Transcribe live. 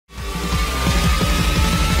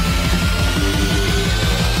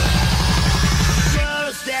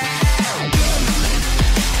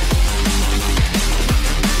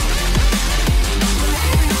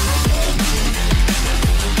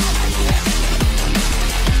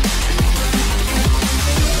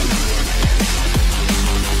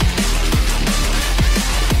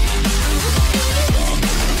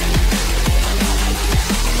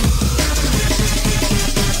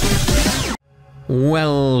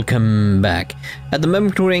welcome back. At the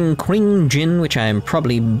moment we're in Kringjin, which I am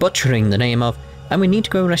probably butchering the name of, and we need to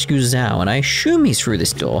go rescue Zhao, and I assume he's through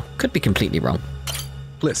this door. Could be completely wrong.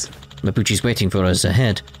 Listen. Mabuchi's waiting for us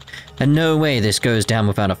ahead. And no way this goes down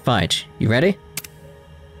without a fight. You ready?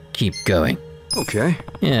 Keep going. Okay.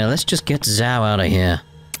 Yeah, let's just get Zhao out of here.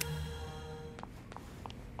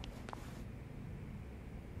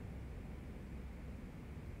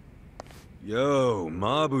 Yo,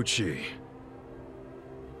 Mabuchi.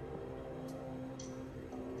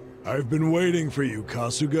 I've been waiting for you,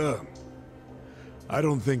 Kasuga. I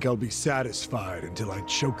don't think I'll be satisfied until I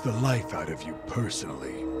choke the life out of you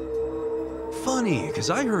personally. Funny,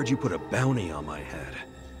 because I heard you put a bounty on my head.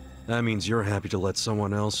 That means you're happy to let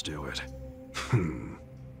someone else do it.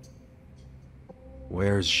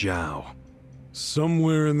 Where's Zhao?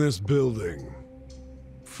 Somewhere in this building.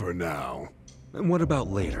 For now. And what about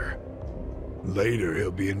later? Later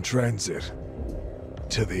he'll be in transit.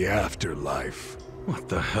 To the afterlife. What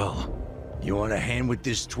the hell? You want a hand with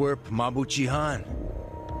this twerp, Mabuchi-han?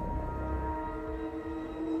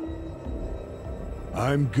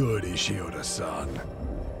 I'm good, Ishioda-san.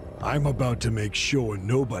 I'm about to make sure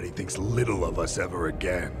nobody thinks little of us ever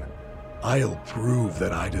again. I'll prove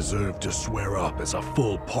that I deserve to swear up as a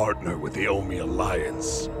full partner with the Omi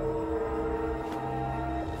Alliance.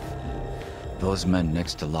 Those men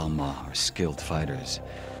next to Lama are skilled fighters.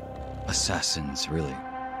 Assassins, really.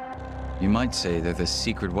 You might say they're the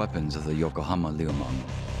secret weapons of the Yokohama Liumang.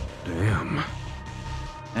 Damn.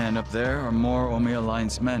 And up there are more Omi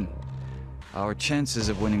Alliance men. Our chances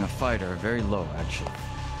of winning a fight are very low, actually.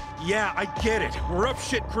 Yeah, I get it. We're up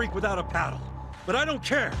shit creek without a paddle. But I don't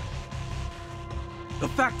care. The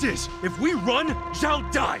fact is, if we run,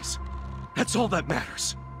 Zhao dies. That's all that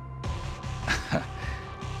matters.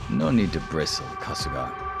 No need to bristle,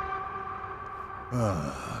 Kasuga.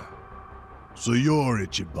 So you're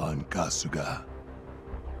Ichiban Kasuga?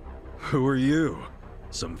 Who are you?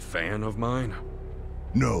 Some fan of mine?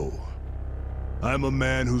 No. I'm a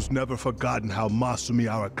man who's never forgotten how Masumi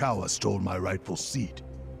Arakawa stole my rightful seat.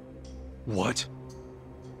 What?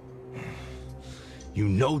 You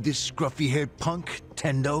know this scruffy-haired punk,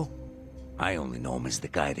 Tendo? I only know him as the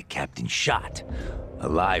guy the captain shot.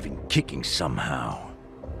 Alive and kicking somehow.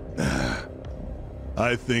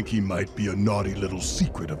 I think he might be a naughty little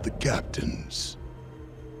secret of the captain's.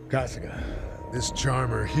 Kasuga, this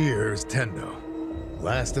charmer here is Tendo,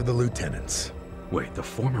 last of the lieutenants. Wait, the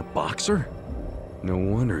former boxer? No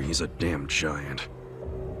wonder he's a damn giant.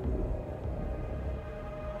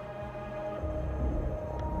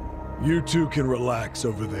 You two can relax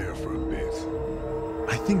over there for a bit.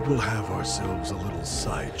 I think we'll have ourselves a little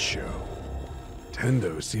sideshow.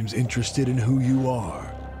 Tendo seems interested in who you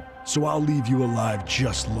are, so I'll leave you alive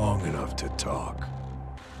just long enough to talk.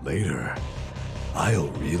 Later, I'll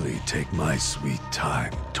really take my sweet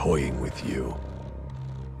time toying with you.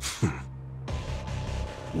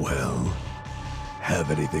 Well,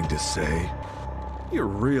 have anything to say? You're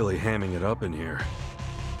really hamming it up in here.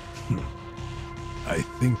 I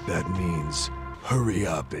think that means hurry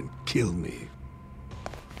up and kill me.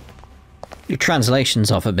 Your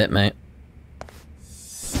translation's off a bit, mate.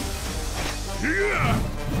 Yeah!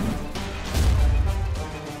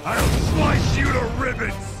 I'll slice you to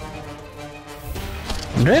ribbons!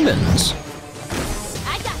 Ribbons?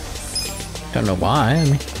 Don't know why, I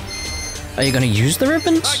mean... Are you gonna use the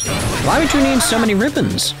ribbons? Why would you need so many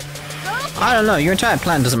ribbons? I don't know, your entire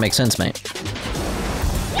plan doesn't make sense, mate.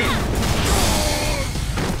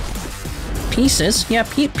 Pieces? Yeah,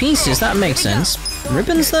 pieces, that makes sense.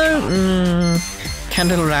 Ribbons, though?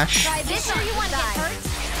 Candle rash. I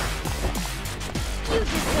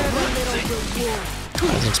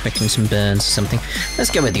was expecting some burns or something. Let's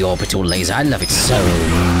go with the orbital laser. I love it so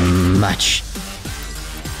much.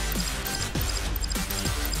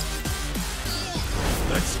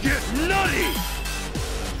 Let's get nutty!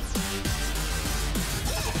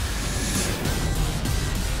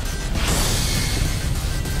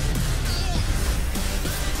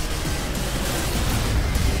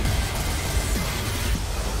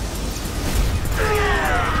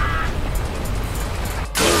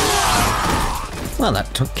 Well,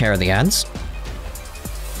 that took care of the ants.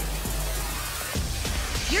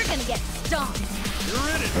 You're gonna get stomped. You're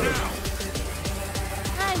in it now!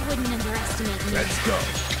 I wouldn't underestimate you. Let's go.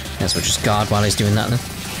 Guess we'll just guard while he's doing that then.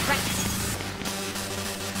 Right.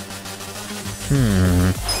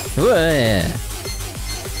 Whoa.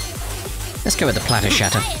 Let's go with the platter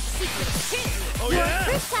shatter. Oh yeah?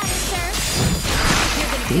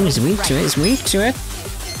 Ooh, he's weak to it, he's weak to it.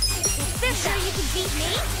 They're sure you can beat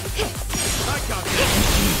me?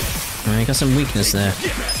 Alright, got some weakness there.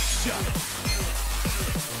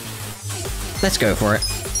 Let's go for it.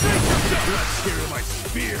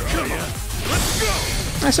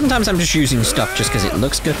 Sometimes I'm just using stuff just because it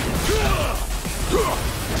looks good.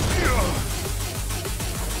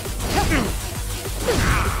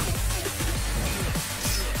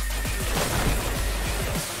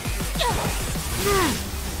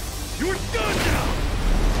 You're done now!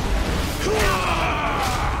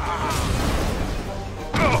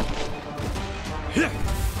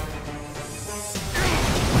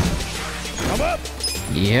 Come up!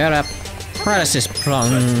 You're up. Paralysis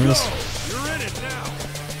plunge. You're in it now!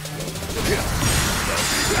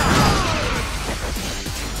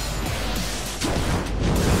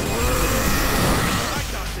 I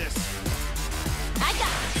got this! I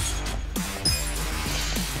got this.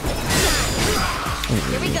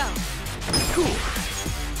 Here we go. Cool!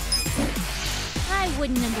 I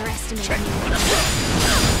wouldn't underestimate you.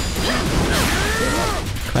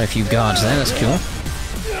 Quite a few guards there, that's cool.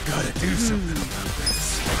 Gotta do something about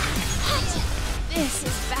This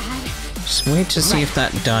is bad. Just wait to see if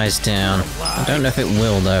that dies down. I don't know if it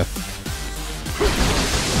will, though.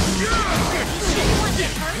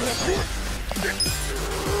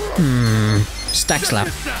 Stack slap.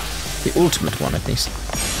 The ultimate one, at least.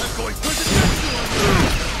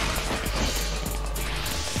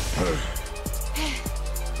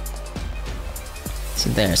 See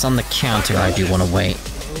there, it's on the counter. I do want to wait.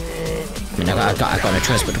 I mean, I got no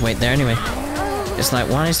choice but to wait there anyway. It's like,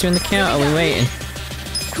 while he's doing the count, are we waiting?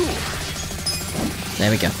 There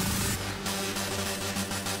we go.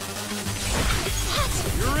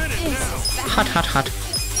 Hot, hot, hot.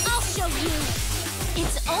 I'll show you.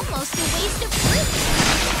 It's almost a waste of fruit.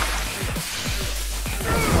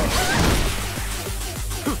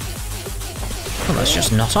 Well, that's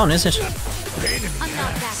just not on, is it? I'm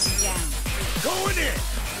not backing down. Going in!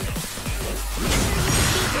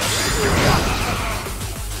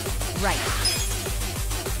 Right.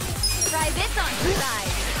 Try this on your side.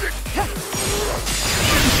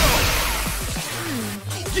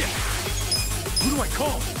 Who do I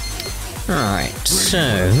call? Alright,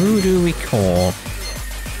 so who do we call?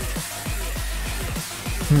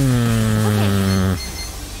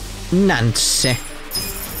 Nancy.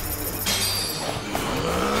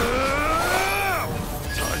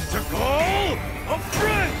 Time to call a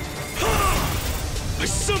friend! I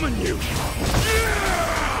summon you!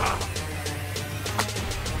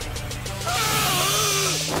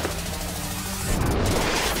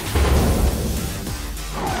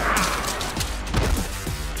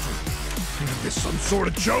 Is this some sort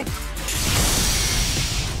of joke?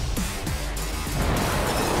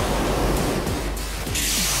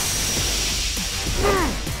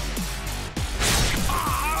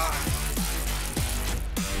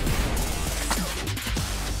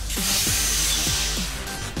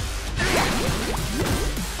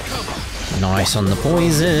 Nice on the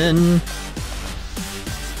poison.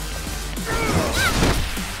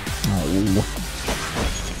 Oh.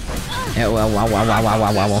 Oh,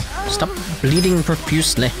 wow. Stop bleeding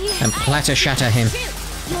profusely and platter shatter him.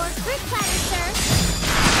 Your fruit platter, sir.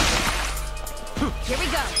 Here we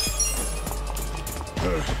go.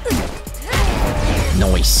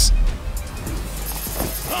 Nice.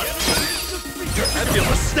 I feel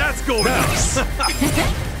the stats going up!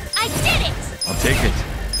 I did it! I'll take it.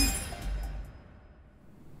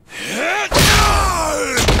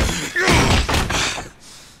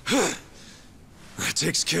 That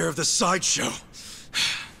takes care of the sideshow.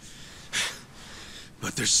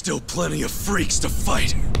 But there's still plenty of freaks to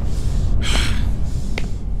fight.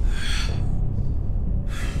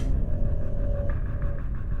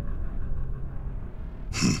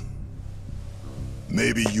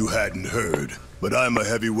 Maybe you hadn't heard, but I'm a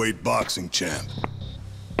heavyweight boxing champ.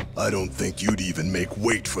 I don't think you'd even make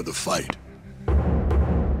weight for the fight.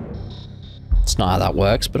 It's not how that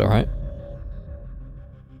works, but alright.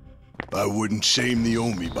 I wouldn't shame the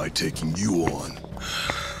Omi by taking you on.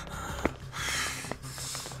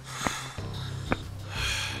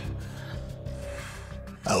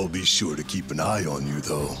 I'll be sure to keep an eye on you,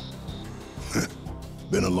 though.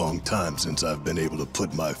 Been a long time since I've been able to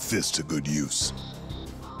put my fist to good use.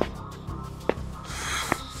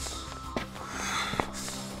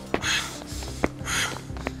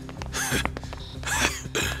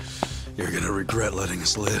 You're gonna regret letting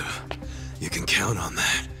us live. You can count on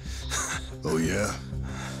that. Oh yeah?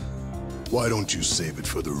 Why don't you save it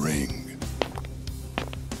for the ring?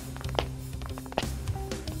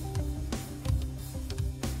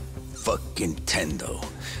 Fucking Tendo.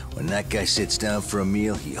 When that guy sits down for a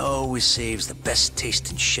meal, he always saves the best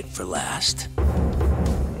tasting shit for last.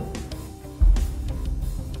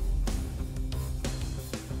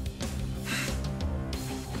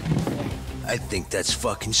 I think that's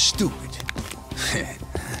fucking stupid.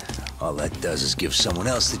 All that does is give someone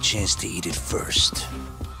else the chance to eat it first.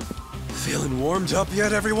 Feeling warmed up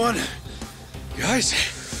yet, everyone? Guys?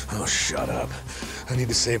 Oh, shut up. I need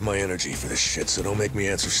to save my energy for this shit, so don't make me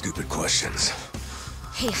answer stupid questions.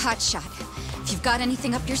 Hey, Hotshot. If you've got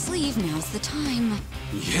anything up your sleeve, now's the time.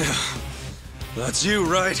 Yeah. That's you,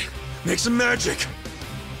 right? Make some magic.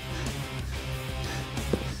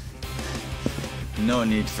 No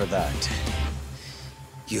need for that.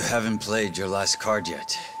 You haven't played your last card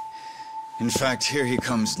yet. In fact, here he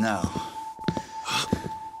comes now.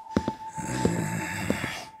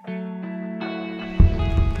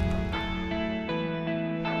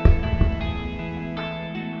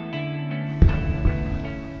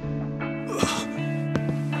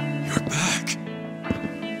 You're back.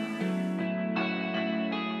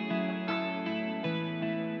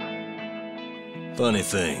 Funny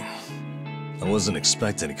thing, I wasn't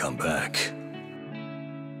expecting to come back.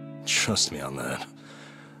 Trust me on that.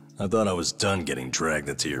 I thought I was done getting dragged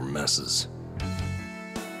into your messes.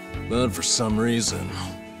 But for some reason,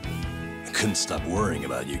 I couldn't stop worrying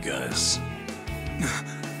about you guys.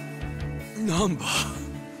 Namba.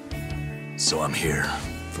 So I'm here.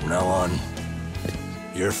 From now on,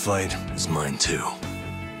 your fight is mine too.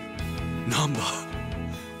 Namba.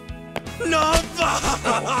 Namba!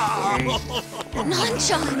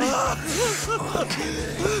 Nanchan!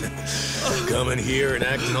 Coming here and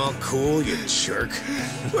acting all cool, you jerk.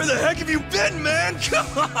 Where the heck have you been, man? Come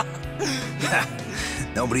on!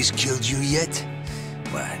 Nobody's killed you yet?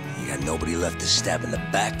 What, you got nobody left to stab in the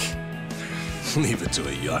back? Leave it to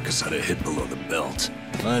a Yakuza to hit below the belt.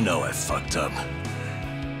 I know I fucked up.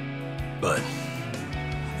 But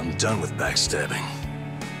I'm done with backstabbing.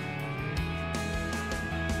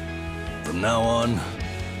 From now on,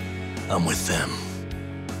 I'm with them.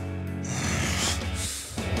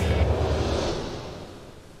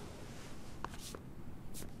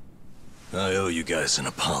 I owe you guys an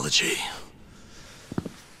apology.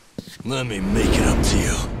 Let me make it up to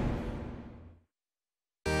you.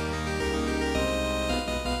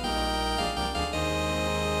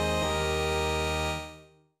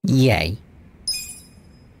 Yay.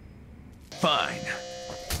 Fine.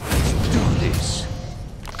 Let's do this.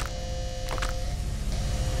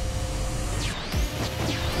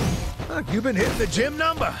 Look, you've been hitting the gym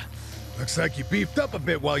number. Looks like you beefed up a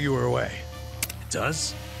bit while you were away. It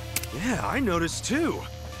does? Yeah, I noticed too.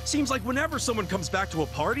 Seems like whenever someone comes back to a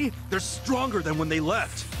party, they're stronger than when they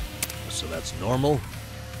left. So that's normal?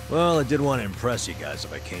 Well, I did want to impress you guys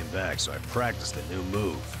if I came back, so I practiced a new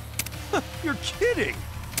move. You're kidding!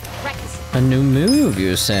 A new move,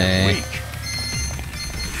 you say? Weak.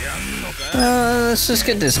 Let's just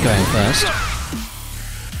get this going first.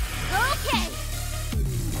 Okay.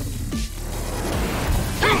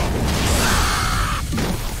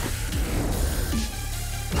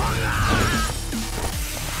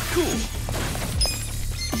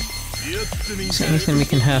 Is there anything we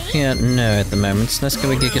can have here? No, at the moment. So let's go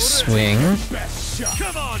and give a swing.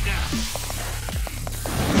 Come on now!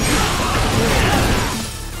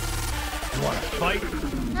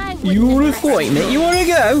 I You wouldn't wanna fight, mate? You wanna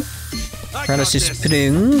go? I got Francis this.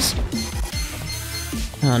 Springs.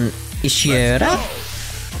 And Ishiura.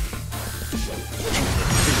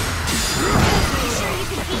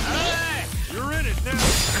 You're in it now.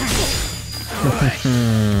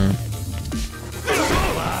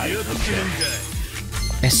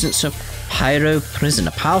 Essence of Pyro Prison.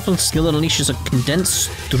 A powerful skill that unleashes a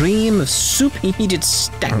condensed stream of superheated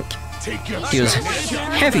stank. Deals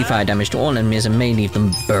heavy fire damage to all enemies and may leave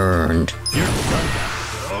them burned.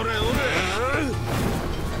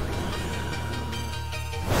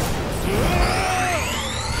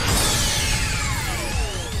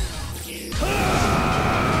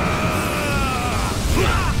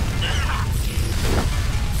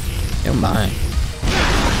 Oh my.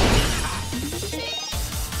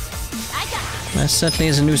 That certainly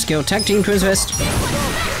is a new skill. Tag team Twins Vest. Here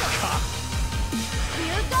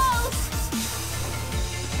goes.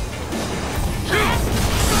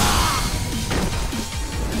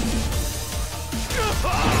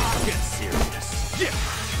 Get serious. Yeah.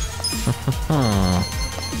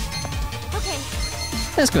 Okay.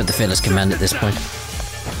 Let's go with the Fearless Command at this point.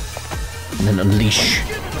 And then unleash.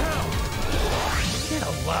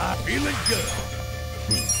 Feeling good.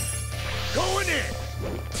 Going in.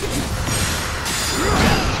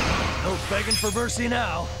 No begging for mercy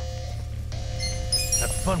now.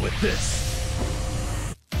 Have fun with this.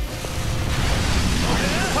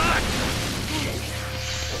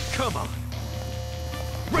 Come on.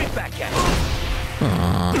 Right back at it.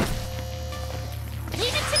 Aww.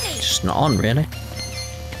 Leave it to me. Just not on, really.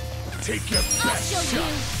 Take your best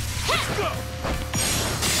shot. Let's go.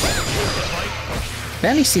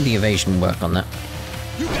 Barely see the evasion work on that.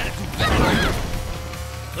 You gotta do better.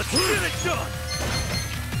 Let's get it done.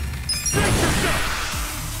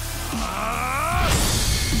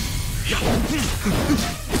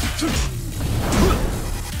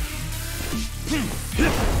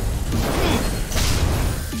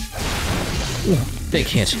 Ooh, big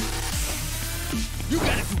hit. You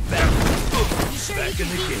gotta do better. Back in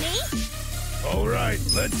the game. All right,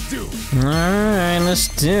 let's do it. Alright, let's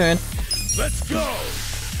do it. Let's go.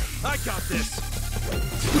 I got this.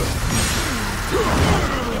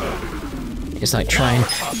 It's like try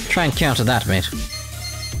and counter that, mate.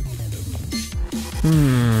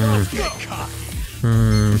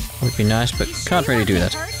 Would be nice, but can't really do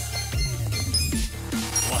that.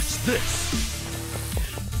 Watch this.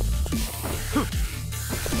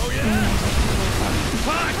 Oh yeah.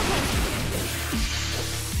 Fine.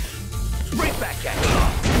 Right back at you.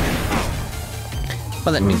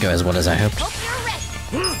 Well, that didn't go as well as I hoped.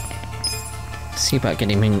 See about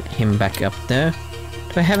getting him back up there.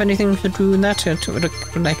 Do I have anything to do with that? To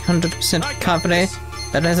like 100% cover the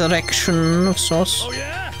resurrection of sorts? Oh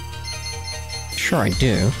yeah. Sure I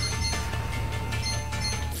do.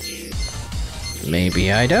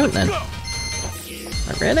 Maybe I don't then.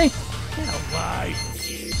 Not really?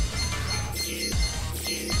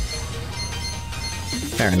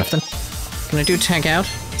 Fair enough then. Can I do tag out?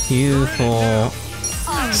 You for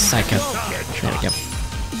Psycho. There we go.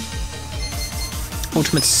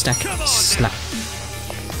 Ultimate stack slap.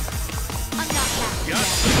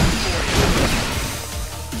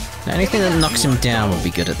 Now, anything that knocks him down would be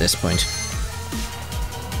good at this point.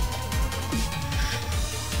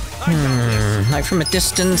 Like from a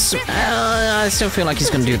distance, I still feel like he's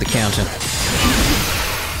gonna do the counter.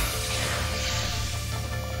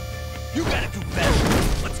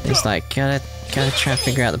 It's like, gotta try to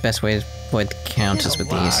figure out the best way to avoid the counters with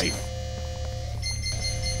these.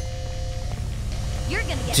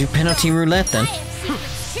 Do penalty roulette then.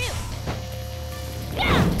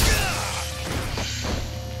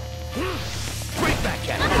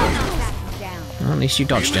 Well, at least you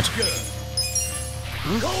dodged it.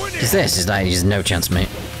 Because this is like, there's no chance, mate.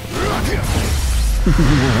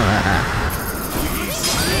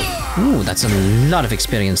 Ooh, that's a lot of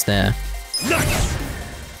experience there.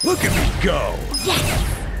 Look at me go! Yes!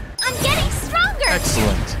 I'm getting stronger!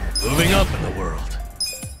 Excellent. Moving up in the world.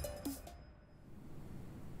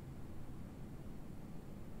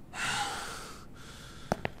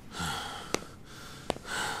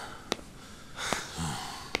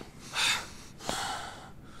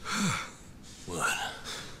 What?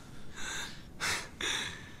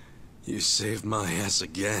 You saved my ass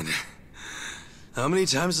again. How many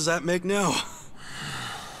times does that make now?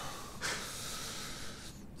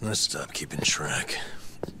 Let's stop keeping track.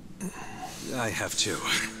 I have to.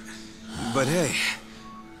 But hey,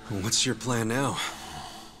 what's your plan now?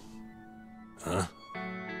 Huh?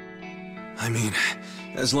 I mean,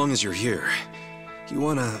 as long as you're here, you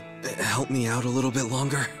wanna help me out a little bit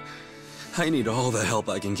longer? I need all the help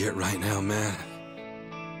I can get right now, man.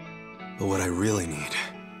 But what I really need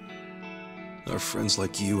are friends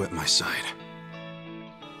like you at my side.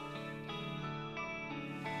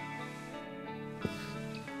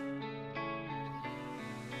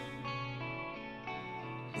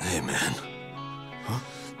 Hey, man. Huh?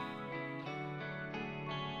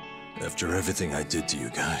 After everything I did to you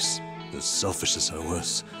guys, as selfish as I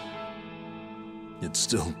was, you'd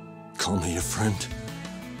still call me your friend?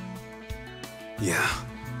 Yeah.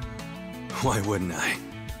 Why wouldn't I?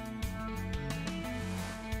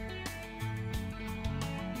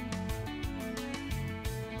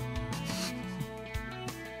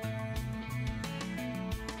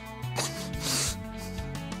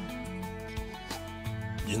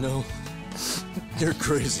 You know, you're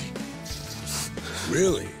crazy.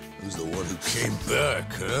 Really? Who's the one who came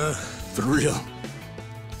back, huh? For real.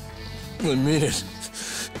 I mean it.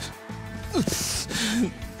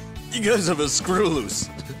 You guys have a screw loose.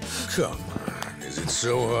 Come on. Is it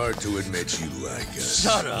so hard to admit you like us?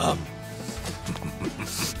 Shut up.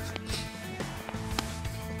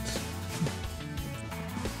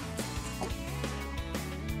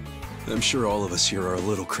 I'm sure all of us here are a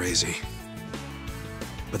little crazy.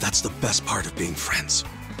 But that's the best part of being friends.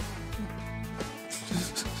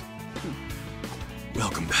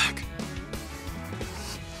 Welcome back.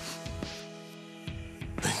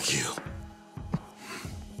 Thank you.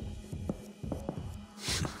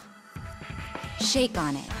 Shake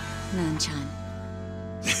on it, Nan-chan.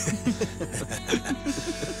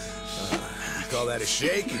 You call that a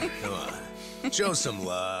shake? Come on. Show some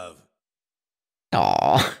love.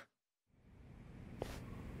 Aww.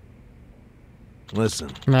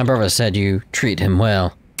 Listen. My brother said you treat him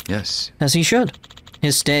well. Yes. As he should.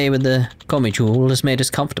 His stay with the Komi has made as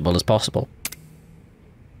comfortable as possible.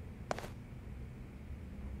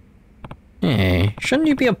 Hey, shouldn't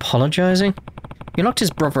you be apologizing? You locked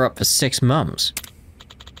his brother up for 6 months.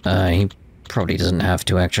 He probably doesn't have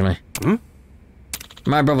to, actually. Hmm?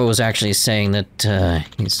 My brother was actually saying that,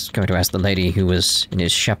 he's going to ask the lady who was in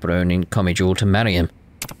his chaperone in Komi to marry him.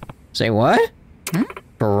 Say what? Hmm?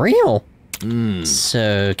 For real?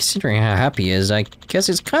 So, considering how happy he is, I guess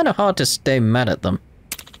it's kind of hard to stay mad at them.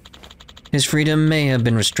 His freedom may have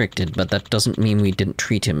been restricted, but that doesn't mean we didn't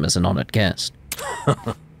treat him as an honored guest.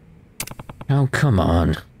 Oh, come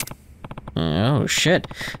on. Oh, shit.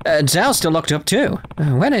 Zhao's still locked up, too.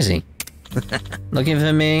 Where is he? Looking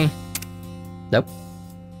for me? Nope.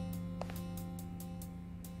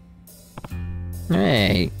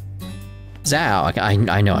 Hey. Zhao,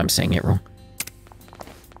 I know I'm saying it wrong.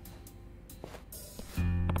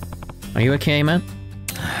 Are you okay, man?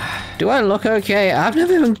 Do I look okay? I've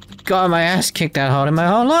never even gotten my ass kicked that hard in my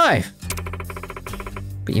whole life.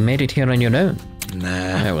 But you made it here on your own.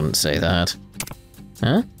 Nah. I wouldn't say that.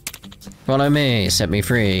 Huh? Follow me, set me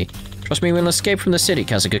free. Trust me, we'll escape from the city,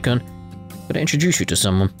 Kasuga-kun. Gotta introduce you to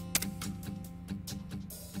someone.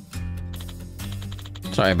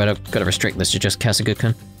 Sorry, but I've gotta restrict this to just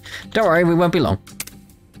Kasuga-kun. Don't worry, we won't be long.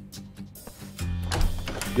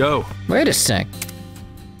 Yo. Wait a sec.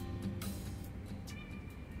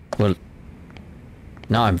 Well,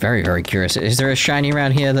 now I'm very, very curious. Is there a shiny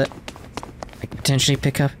around here that I could potentially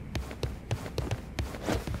pick up?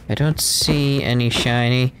 I don't see any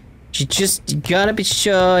shiny. You gotta be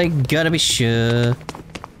sure, you gotta be sure.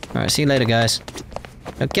 Alright, see you later, guys.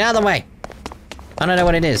 Now get out of the way! I don't know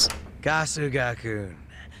what it is. Kasuga-kun,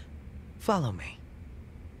 follow me.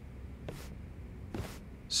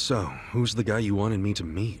 So, who's the guy you wanted me to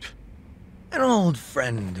meet? An old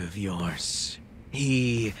friend of yours.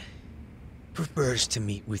 He prefers to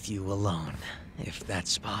meet with you alone, if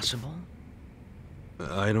that's possible.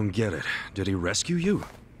 I don't get it. Did he rescue you?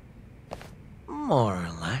 More or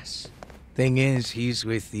less. Thing is, he's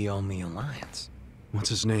with the Omi Alliance. What's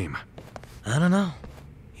his name? I don't know.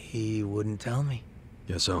 He wouldn't tell me.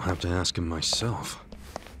 Guess I'll have to ask him myself.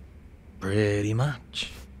 Pretty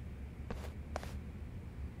much.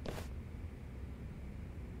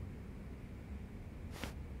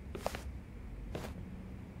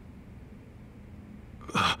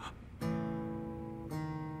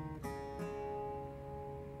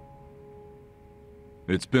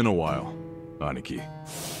 It's been a while, Aniki.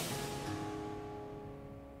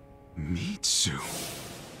 Mitsu.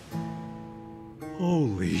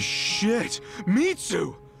 Holy shit!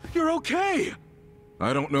 Mitsu! You're okay!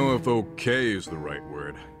 I don't know if okay is the right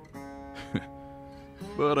word.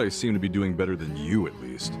 But I seem to be doing better than you, at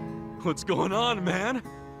least. What's going on, man?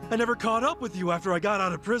 I never caught up with you after I got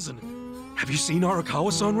out of prison. Have you seen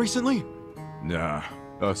Arakawa-san recently? Nah,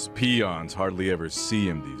 us peons hardly ever see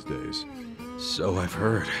him these days. So I've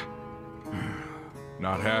heard.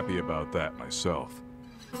 Not happy about that myself.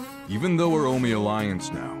 Even though we're Omi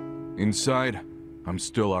Alliance now, inside, I'm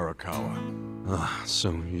still Arakawa. Ah,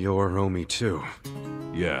 so you're Omi too.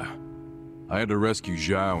 Yeah. I had to rescue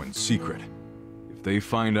Zhao in secret. If they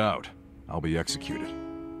find out, I'll be executed.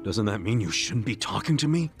 Doesn't that mean you shouldn't be talking to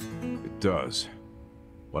me? It does.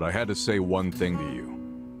 But I had to say one thing to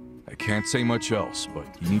you. I can't say much else, but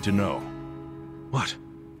you need to know. What?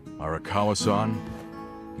 Arakawa-san,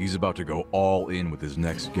 he's about to go all in with his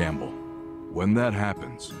next gamble. When that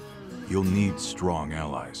happens, he'll need strong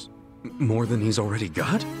allies. More than he's already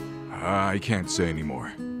got? I can't say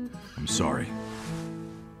anymore. I'm sorry.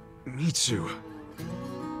 Mitsu.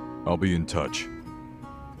 I'll be in touch.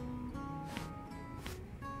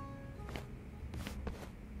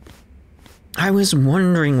 I was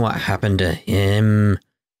wondering what happened to him.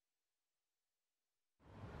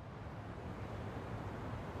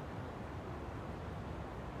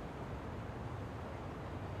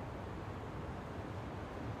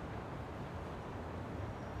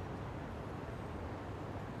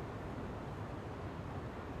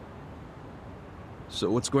 So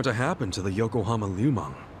what's going to happen to the Yokohama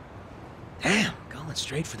Liumang? Damn, going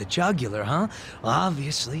straight for the jugular, huh? Well,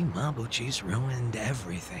 obviously, Mabuchi's ruined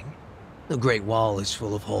everything. The Great Wall is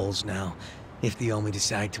full of holes now. If the Omi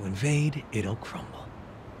decide to invade, it'll crumble.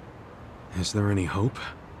 Is there any hope?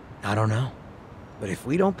 I don't know. But if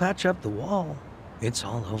we don't patch up the wall, it's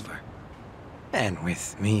all over. And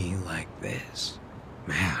with me like this.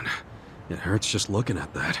 Man, it hurts just looking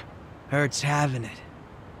at that. Hurts having it.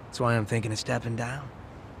 That's why I'm thinking of stepping down.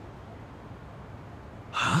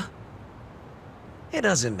 Huh? It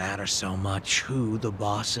doesn't matter so much who the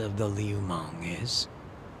boss of the Liu Mong is.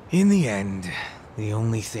 In the end, the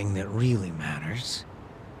only thing that really matters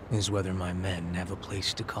is whether my men have a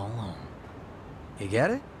place to call home. You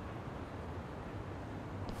get it?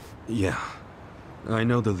 Yeah. I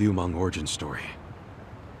know the Liu Mong origin story.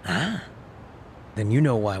 Ah. Then you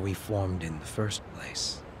know why we formed in the first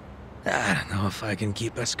place. I don't know if I can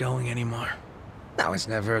keep us going anymore. I was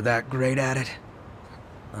never that great at it.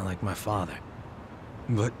 Not like my father.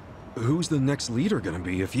 But who's the next leader gonna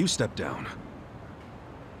be if you step down?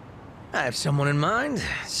 I have someone in mind.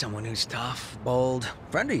 Someone who's tough, bold.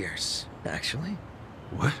 Friend of yours, actually.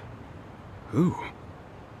 What? Who?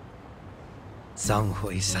 Song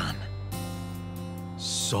Hui-san.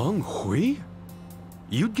 Song Hui?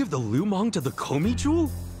 You'd give the Liu Mong to the Komi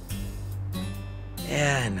Jewel?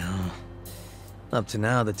 Yeah, I know. Up to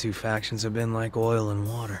now, the two factions have been like oil and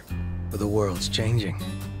water. But the world's changing.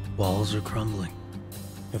 Walls are crumbling.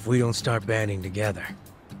 If we don't start banding together,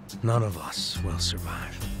 none of us will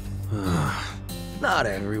survive. Not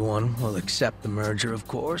everyone will accept the merger, of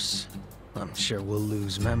course. I'm sure we'll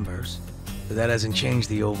lose members. But that hasn't changed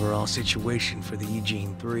the overall situation for the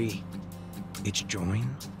Eugene 3. It's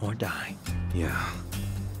join or die. Yeah.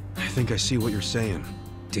 I think I see what you're saying.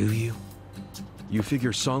 Do you? You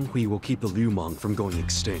figure Song Hui will keep the Liu Mong from going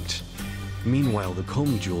extinct. Meanwhile, the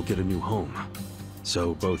Komi Jewel will get a new home.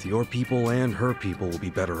 So both your people and her people will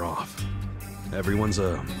be better off. Everyone's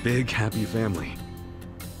a big, happy family.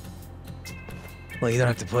 Well, you don't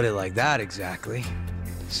have to put it like that exactly.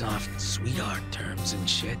 Soft sweetheart terms and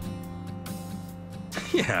shit.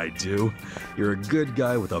 Yeah, I do. You're a good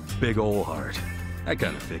guy with a big ol' heart. I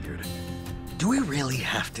kinda figured. Do we really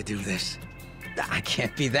have to do this? I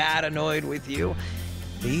can't be that annoyed with you.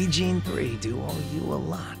 The Eugene 3 do owe you a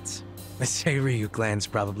lot. The Seiryu clan's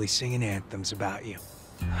probably singing anthems about you.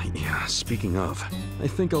 Yeah, speaking of, I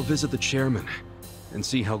think I'll visit the chairman and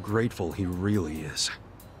see how grateful he really is.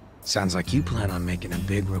 Sounds like you plan on making a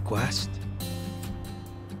big request.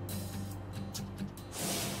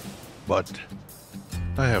 But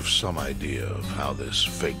I have some idea of how this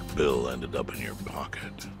fake bill ended up in your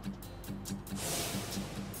pocket.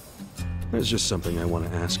 There's just something I want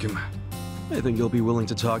to ask him. I think he'll be willing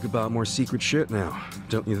to talk about more secret shit now,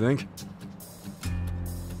 don't you think?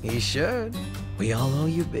 He should. We all owe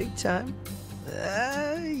you big time.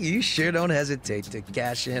 You sure don't hesitate to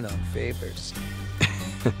cash in on favors.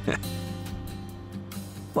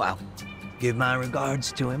 Well, give my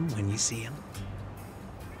regards to him when you see him.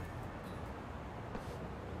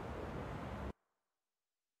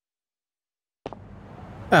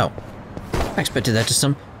 Oh. I expected there to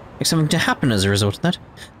something to happen as a result of that.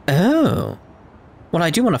 Oh. Well, I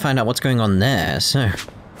do want to find out what's going on there, so...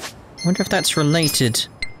 I wonder if that's related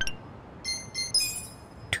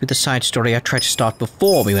to the side story I tried to start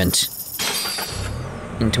before we went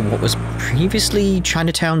into what was previously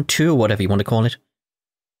Chinatown 2, or whatever you want to call it.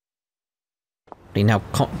 Now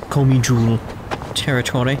Komi Jewel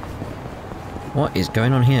territory. What is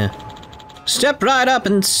going on here? Step right up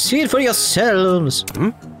and see it for yourselves!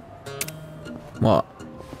 What?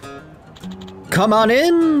 Come on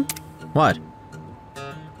in! What?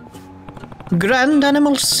 Grand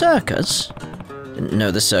Animal Circus? Didn't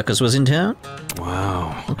know the circus was in town.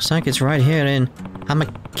 Wow. Looks like it's right here in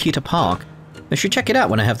Hamakita Park. I should check it out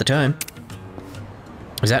when I have the time.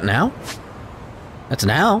 Is that now? That's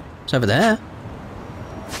now. It's over there.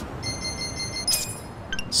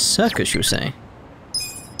 Circus, you say?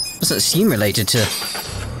 Doesn't seem related to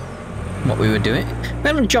what we were doing. We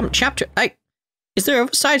haven't jumped chapter. Hey, is there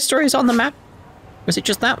other side stories on the map? Or is it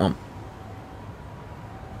just that one?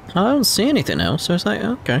 I don't see anything else, so it's like,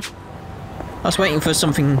 okay. I was waiting for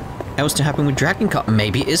something else to happen with Dragon Cart.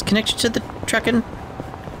 Maybe it is connected to the Dragon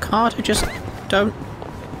Cart. I just don't.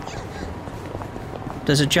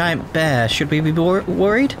 There's a giant bear. Should we be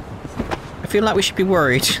worried? I feel like we should be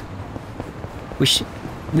worried. We should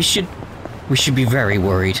be very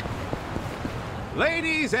worried.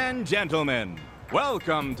 Ladies and gentlemen,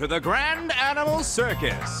 welcome to the Grand Animal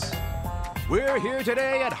Circus. We're here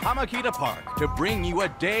today at Hamakita Park to bring you a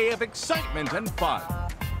day of excitement and fun.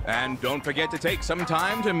 And don't forget to take some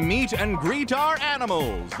time to meet and greet our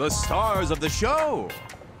animals, the stars of the show.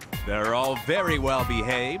 They're all very well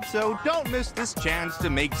behaved, so don't miss this chance to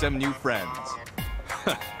make some new friends.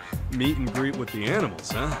 Meet and greet with the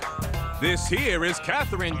animals, huh? This here is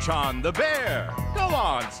Catherine-chan the bear. Go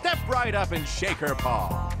on, step right up and shake her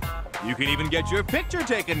paw. You can even get your picture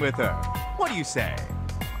taken with her. What do you say?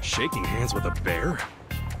 Shaking hands with a bear?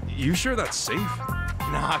 You sure that's safe?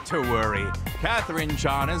 Not to worry.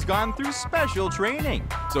 Catherine-chan has gone through special training,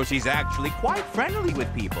 so she's actually quite friendly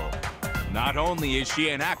with people. Not only is she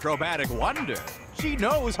an acrobatic wonder, she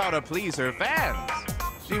knows how to please her fans.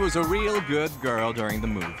 She was a real good girl during the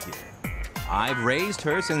move here. I've raised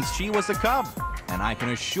her since she was a cub, and I can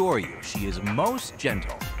assure you she is most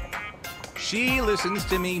gentle. She listens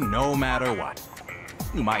to me no matter what.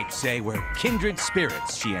 You might say we're kindred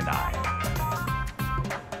spirits, she and I.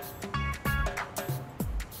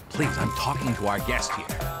 Please, I'm talking to our guest here.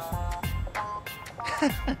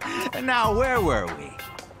 Now, where were we?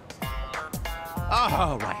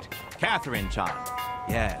 Oh, right. Catherine-chan.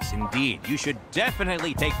 Yes, indeed. You should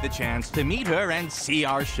definitely take the chance to meet her and see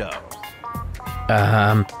our show.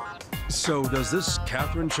 So, does this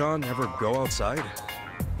Catherine-chan ever go outside?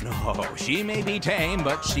 No, she may be tame,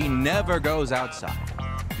 but she never goes outside.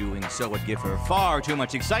 Doing so would give her far too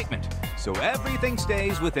much excitement, so everything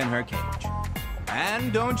stays within her cage.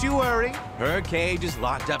 And don't you worry, her cage is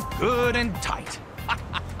locked up good and tight.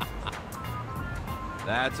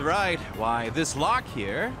 That's right. Why, this lock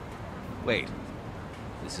here... Wait,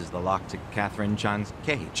 this is the lock to Catherine-chan's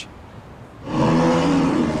cage.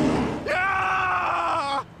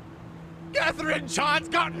 Ah! Catherine-chan's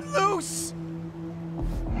gotten loose!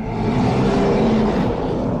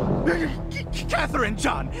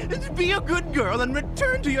 Catherine-chan, be a good girl and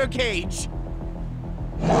return to your cage.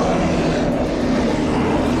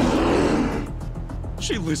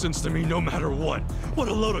 She listens to me no matter what. What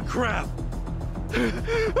a load of crap.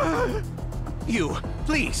 You,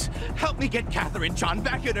 please, help me get Catherine-chan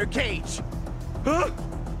back in her cage. Huh?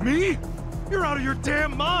 Me? You're out of your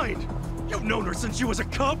damn mind. You've known her since she was a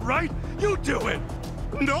cub, right? You do it.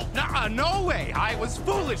 No, no way. I was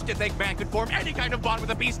foolish to think man could form any kind of bond with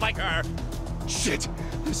a beast like her. Shit,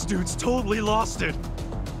 this dude's totally lost it.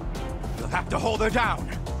 You'll have to hold her down.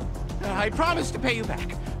 I promise to pay you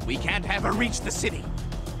back. We can't have her reach the city.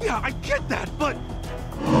 Yeah, I get that, but...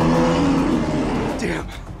 Damn.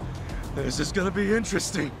 This is gonna be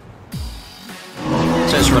interesting.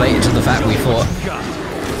 So it's related to the fact we fought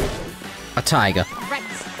a tiger.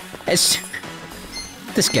 It's...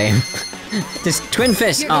 this game. This twin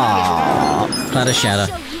fist. Aww. Cloud of shadow.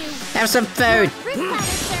 Have some food!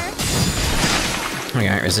 We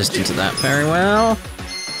aren't resistant to that very well.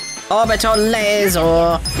 Orbital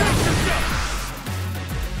laser!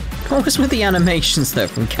 What was with the animations though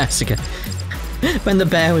from Kasuga? When the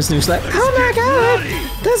bear was loose, like, oh my god!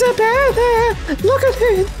 There's a bear there! Look at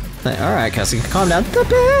it! Like, alright Kasuga, calm down. The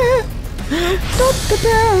bear! Not the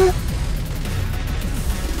bear!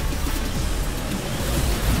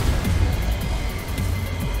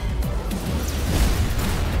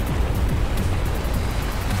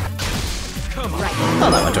 Oh,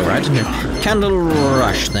 that went alright, didn't it? Candle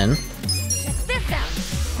Rush, then.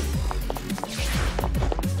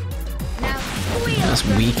 That's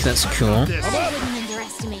weak, that's cool.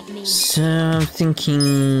 So, I'm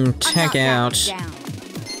thinking... tag out...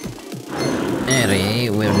 Eri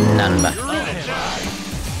with Nanba.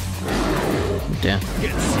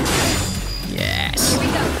 Yes!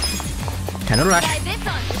 Candle Rush!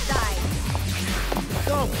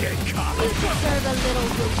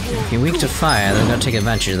 If you're weak to fire, then I'm gonna take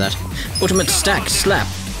advantage of that. Ultimate stack, slap.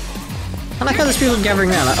 I like how there's people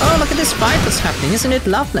gathering around like, oh, look at this fight that's happening, isn't it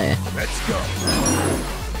lovely? Let's go.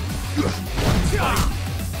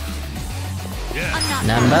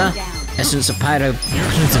 Number, essence of pyro.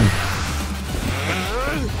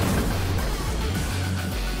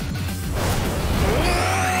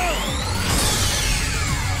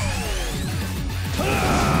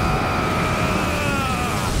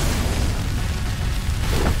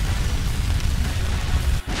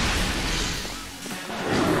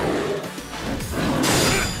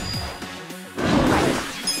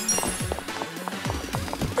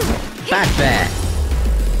 Bad bear.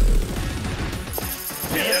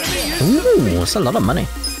 Ooh, that's a lot of money.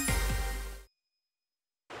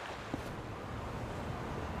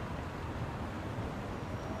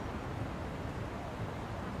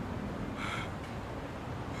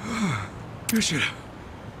 You should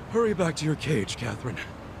hurry back to your cage, Catherine.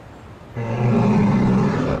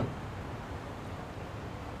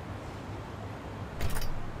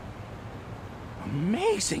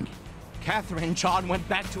 Amazing! Catherine-chan went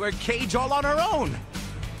back to her cage all on her own!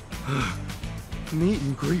 Meet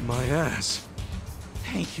and greet my ass.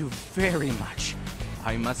 Thank you very much.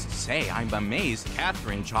 I must say, I'm amazed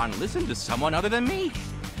Catherine-chan listened to someone other than me.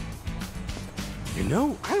 You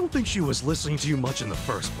know, I don't think she was listening to you much in the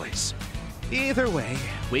first place. Either way,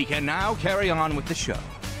 we can now carry on with the show.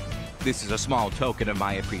 This is a small token of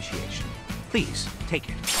my appreciation. Please, take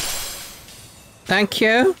it. Thank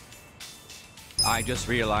you. I just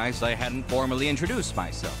realized I hadn't formally introduced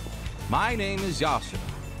myself. My name is Yasuo,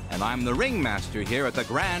 and I'm the ringmaster here at the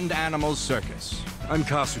Grand Animal Circus. I'm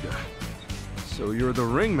Kasuga. So you're the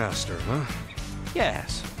ringmaster, huh?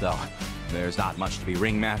 Yes, though there's not much to be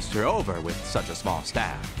ringmaster over with such a small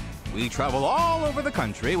staff. We travel all over the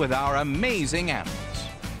country with our amazing animals.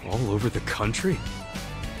 All over the country?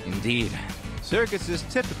 Indeed. Circuses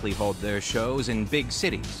typically hold their shows in big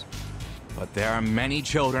cities. But there are many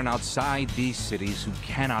children outside these cities who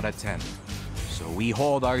cannot attend. So we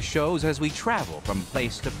hold our shows as we travel from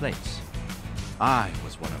place to place. I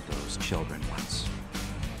was one of those children once.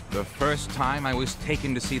 The first time I was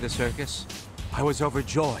taken to see the circus, I was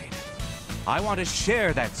overjoyed. I want to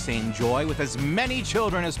share that same joy with as many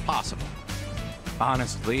children as possible.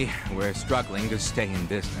 Honestly, we're struggling to stay in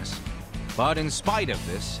business. But in spite of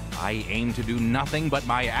this, I aim to do nothing but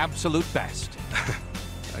my absolute best.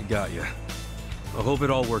 I got you. I hope it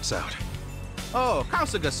all works out. Oh,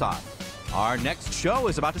 Kasuga-san, our next show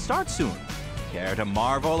is about to start soon. Care to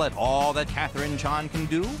marvel at all that Catherine-chan can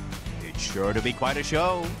do? It's sure to be quite a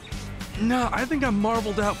show. Nah, I think I'm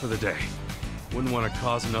marveled out for the day. Wouldn't want to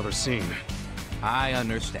cause another scene. I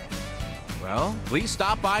understand. Well, please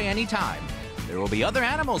stop by any time. There will be other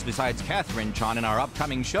animals besides Catherine-chan in our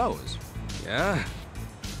upcoming shows. Yeah?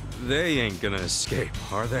 They ain't gonna escape,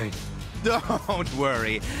 are they? Don't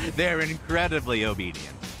worry. They're incredibly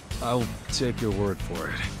obedient. I'll take your word for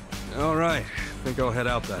it. All right. Think I'll head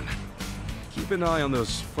out then. Keep an eye on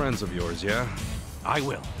those friends of yours, yeah? I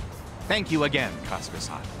will. Thank you again,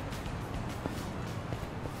 Kasuga-san.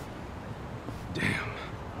 Damn.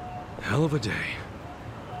 Hell of a day.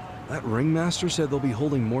 That ringmaster said they'll be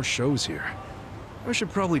holding more shows here. I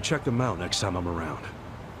should probably check them out next time I'm around.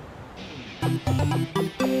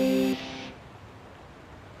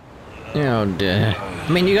 Oh dear. I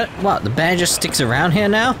mean, you got, what, the bear just sticks around here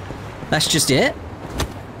now? That's just it?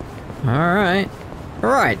 Alright.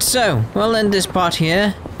 Alright, so, we'll end this part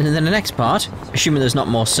here, and then the next part, assuming there's not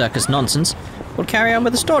more circus nonsense, we'll carry on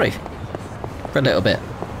with the story. For a little bit.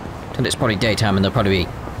 Till it's probably daytime and there'll probably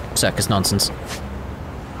be circus nonsense.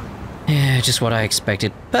 Yeah, just what I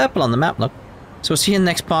expected. Purple on the map, look. So we'll see you in the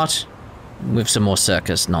next part, with some more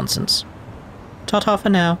circus nonsense. Ta-ta for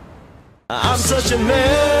now. I'm such a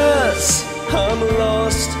mess, I'm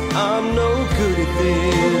lost, I'm no good at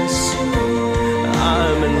this.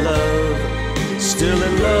 I'm in love, still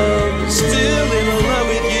in love, still in love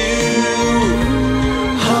with you.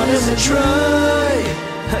 Hard as I try,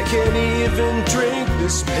 I can't even drink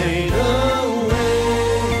this pain away.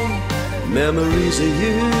 Memories of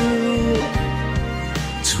you,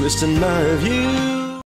 twisting my view.